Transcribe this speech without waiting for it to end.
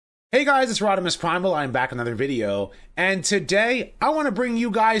Hey guys, it's Rodimus Primal. I'm back with another video, and today I want to bring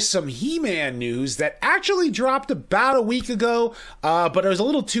you guys some He-Man news that actually dropped about a week ago, but I was a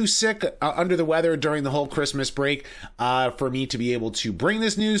little too sick under the weather during the whole Christmas break for me to be able to bring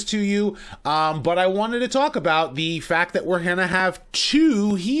this news to you, but I wanted to talk about the fact that we're going to have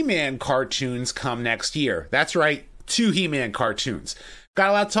 2 He-Man cartoons come next year. That's right, 2 He-Man cartoons. Got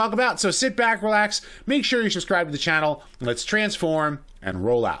a lot to talk about, so sit back, relax, make sure you subscribe to the channel, let's transform and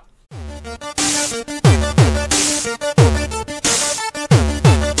roll out.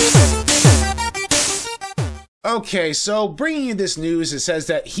 Okay, so bringing you this news, it says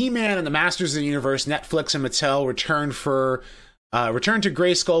that He-Man and the Masters of the Universe, Netflix and Mattel return to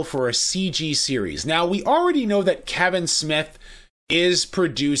Grayskull for a CG series. Now, we already know that Kevin Smith is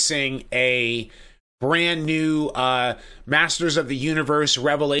producing a brand new Masters of the Universe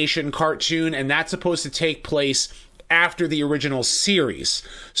Revelation cartoon, and that's supposed to take place after the original series.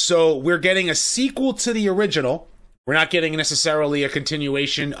 So we're getting a sequel to the original. We're not getting necessarily a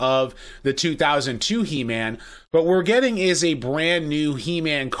continuation of the 2002 He-Man, but what we're getting is a brand new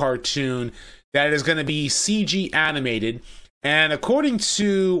He-Man cartoon that is going to be CG animated. And according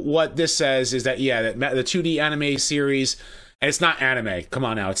to what this says is that, yeah, the 2D anime series, and it's not anime. Come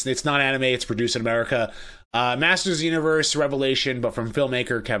on now. It's not anime. It's produced in America. Masters of the Universe Revelation, but from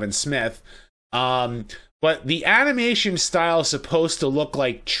filmmaker Kevin Smith. But the animation style is supposed to look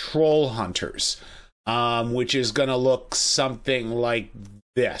like Troll Hunters, which is going to look something like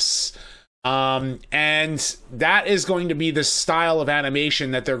this. And that is going to be the style of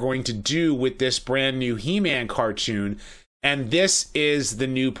animation that they're going to do with this brand new He-Man cartoon. And this is the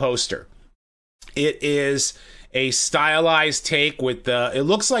new poster. It is a stylized take with it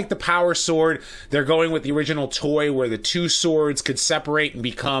looks like the Power Sword. They're going with the original toy where the 2 swords could separate and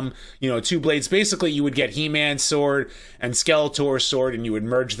become, 2 blades. Basically, you would get He-Man's sword and Skeletor's sword, and you would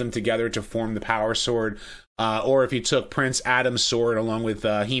merge them together to form the Power Sword. Or if you took Prince Adam's sword along with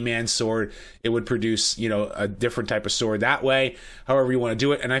He-Man's sword, it would produce, a different type of sword that way, however you want to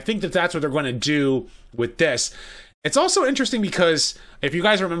do it. And I think that that's what they're going to do with this. It's also interesting because if you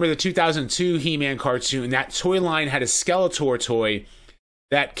guys remember the 2002 He-Man cartoon, that toy line had a Skeletor toy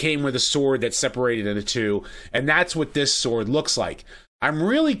that came with a sword that separated into 2, and that's what this sword looks like. I'm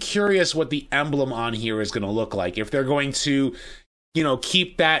really curious what the emblem on here is going to look like. If they're going to,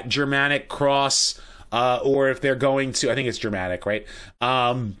 keep that Germanic cross, or if they're going to, I think it's Germanic, right?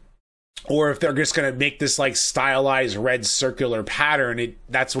 Or if they're just going to make this like stylized red circular pattern.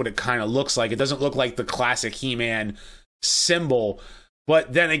 That's what it kind of looks like. It doesn't look like the classic He-Man symbol.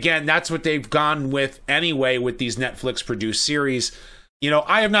 But then again, that's what they've gone with anyway with these Netflix produced series.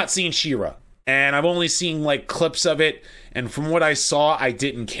 I have not seen She-Ra, and I've only seen like clips of it. And from what I saw, I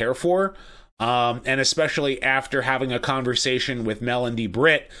didn't care for. And especially after having a conversation with Melody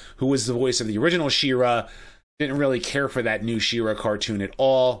Britt, who was the voice of the original She-Ra, didn't really care for that new She-Ra cartoon at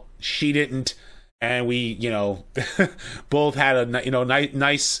all. She didn't, and we, both had a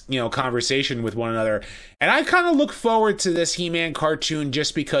nice conversation with one another. And I kind of look forward to this He-Man cartoon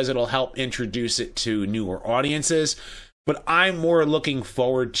just because it'll help introduce it to newer audiences. But I'm more looking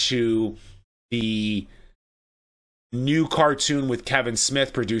forward to the new cartoon with Kevin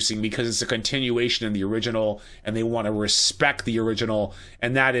Smith producing because it's a continuation of the original, and they want to respect the original,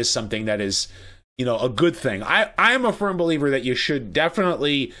 and that is something that is a good thing. I am a firm believer that you should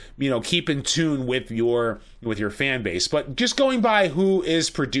definitely, keep in tune with your fan base. But just going by who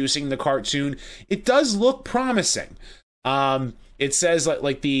is producing the cartoon, it does look promising. It says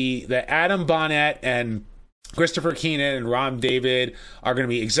like the Adam Bonnet and Christopher Keenan and Ron David are going to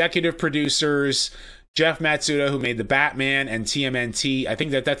be executive producers. Jeff Matsuda, who made the Batman and TMNT, I think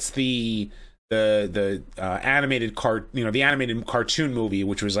that's the animated the animated cartoon movie,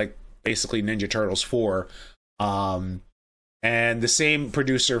 which was like basically Ninja Turtles 4. And the same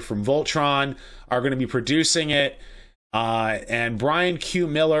producer from Voltron are going to be producing it. And Brian Q.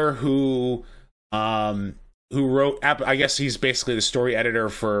 Miller, who wrote, I guess he's basically the story editor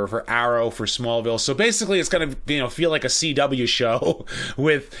for Arrow, for Smallville. So basically it's going to, feel like a CW show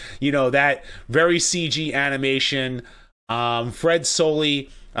with, that very CG animation. Fred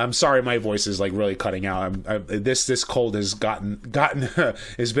Soley, I'm sorry, my voice is like really cutting out. This cold has gotten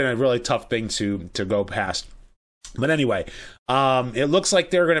has been a really tough thing to go past. But anyway, it looks like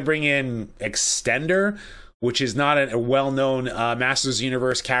they're going to bring in Extender, which is not a well-known Masters of the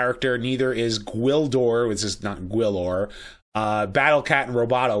Universe character. Neither is Gwildor, which is not Gwilor. Battle Cat and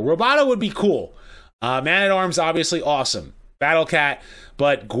Roboto. Roboto would be cool. Man-at-Arms, obviously awesome. Battle Cat,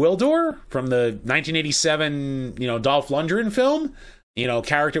 but Gwildor from the 1987, Dolph Lundgren film,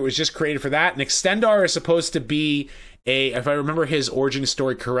 character was just created for that. And Extendar is supposed to be if I remember his origin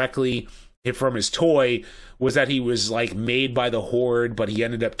story correctly, from his toy, was that he was like made by the Horde, but he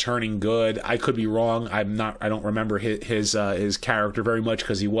ended up turning good. I could be wrong. I don't remember his character very much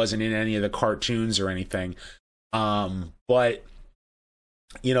because he wasn't in any of the cartoons or anything. But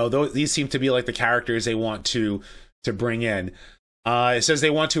you know, these seem to be like the characters they want to bring in. It says they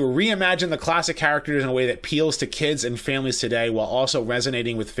want to reimagine the classic characters in a way that appeals to kids and families today while also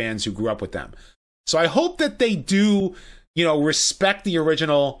resonating with fans who grew up with them. So I hope that they do, you know, respect the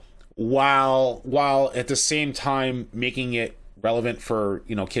original while at the same time making it relevant for,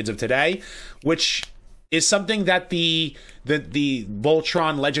 you know, kids of today, which is something that the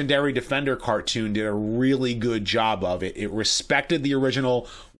Voltron Legendary Defender cartoon did a really good job of. It respected the original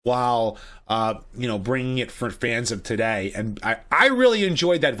while you know, bringing it for fans of today. And I really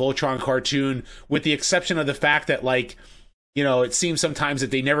enjoyed that Voltron cartoon, with the exception of the fact that, like, you know, it seems sometimes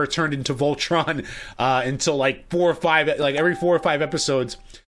that they never turned into Voltron until like every 4 or 5 episodes.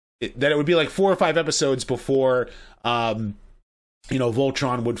 That it would be like 4 or 5 episodes before you know,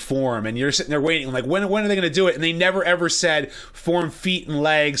 Voltron would form, and you're sitting there waiting, like, when are they going to do it? And they never ever said, form feet and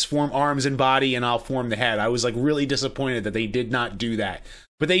legs, form arms and body, and I'll form the head. I was like really disappointed that they did not do that,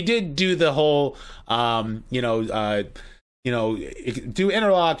 but they did do the whole you know, do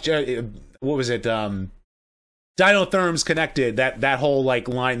interlock. What was it? Dinotherms connected, that whole like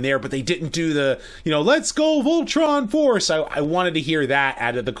line there, but they didn't do the, you know, let's go Voltron Force. I wanted to hear that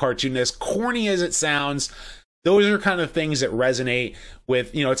out of the cartoon. As corny as it sounds, those are kind of things that resonate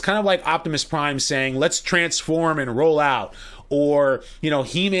with, you know, it's kind of like Optimus Prime saying, let's transform and roll out. Or, you know,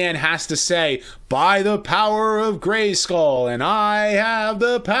 He-Man has to say, by the power of Grayskull, and I have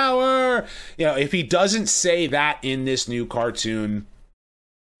the power. You know, if he doesn't say that in this new cartoon,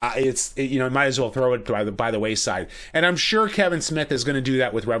 you know, might as well throw it by the wayside. And I'm sure Kevin Smith is going to do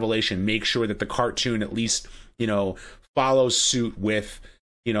that with Revelation. Make sure that the cartoon at least, you know, follows suit with,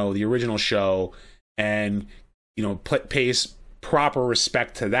 you know, the original show, and, you know, pays proper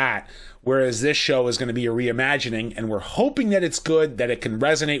respect to that. Whereas this show is going to be a reimagining, and we're hoping that it's good, that it can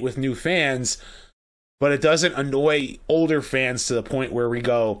resonate with new fans, but it doesn't annoy older fans to the point where we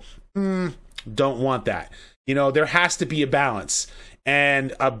go, don't want that. You know, there has to be a balance.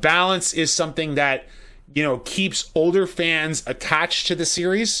 And a balance is something that, you know, keeps older fans attached to the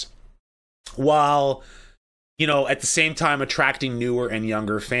series while, you know, at the same time attracting newer and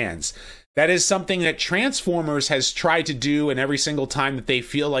younger fans. That is something that Transformers has tried to do, and every single time that they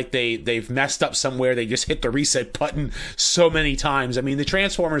feel like they've messed up somewhere, they just hit the reset button so many times. I mean, the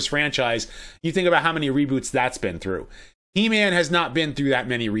Transformers franchise, you think about how many reboots that's been through. He-Man has not been through that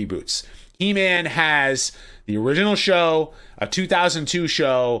many reboots. He-Man has the original show, a 2002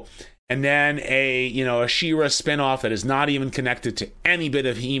 show, and then a She-Ra spinoff that is not even connected to any bit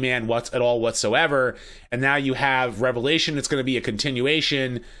of He-Man at all whatsoever. And now you have Revelation, it's going to be a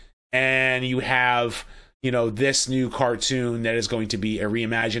continuation, and you have, you know, this new cartoon that is going to be a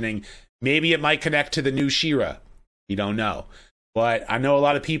reimagining. Maybe it might connect to the new She-Ra. You don't know. But I know a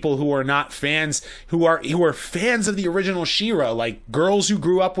lot of people who are not fans, who are fans of the original She-Ra, like girls who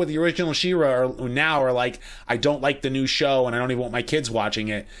grew up with the original She-Ra now are like, I don't like the new show, and I don't even want my kids watching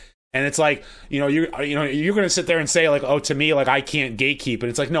it. And it's like, you're going to sit there and say, like, oh, to me, like, I can't gatekeep. And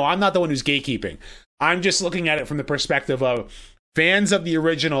it's like, no, I'm not the one who's gatekeeping. I'm just looking at it from the perspective of fans of the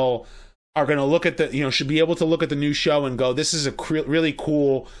original are going to look at should be able to look at the new show and go, this is a really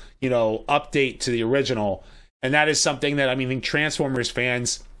cool, update to the original. And that is something that, I mean, Transformers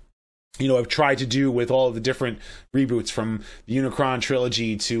fans, have tried to do with all of the different reboots, from the Unicron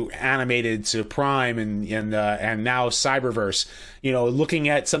trilogy to animated to Prime and now Cyberverse. Looking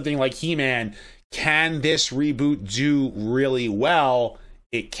at something like He-Man, can this reboot do really well?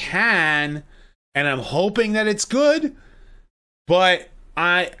 It can, and I'm hoping that it's good. But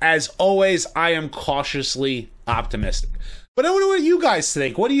as always, I am cautiously optimistic. But I wonder what you guys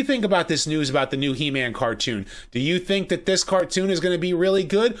think. What do you think about this news about the new He-Man cartoon? Do you think that this cartoon is going to be really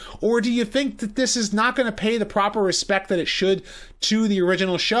good? Or do you think that this is not going to pay the proper respect that it should to the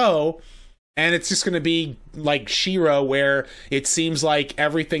original show? And it's just going to be like She-Ra, where it seems like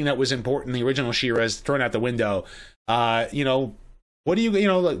everything that was important in the original She-Ra is thrown out the window. What do you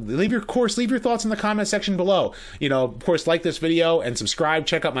leave your thoughts in the comment section below. Of course, like this video and subscribe.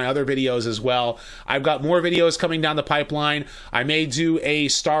 Check out my other videos as well. I've got more videos coming down the pipeline. I may do a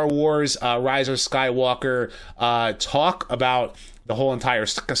Star Wars Rise of Skywalker talk about the whole entire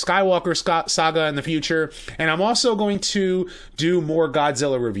Skywalker saga in the future. And I'm also going to do more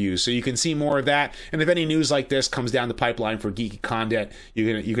Godzilla reviews, so you can see more of that. And if any news like this comes down the pipeline for geeky content,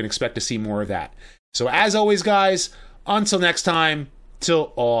 you can expect to see more of that. So as always, guys, until next time,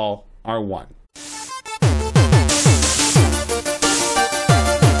 till all are one.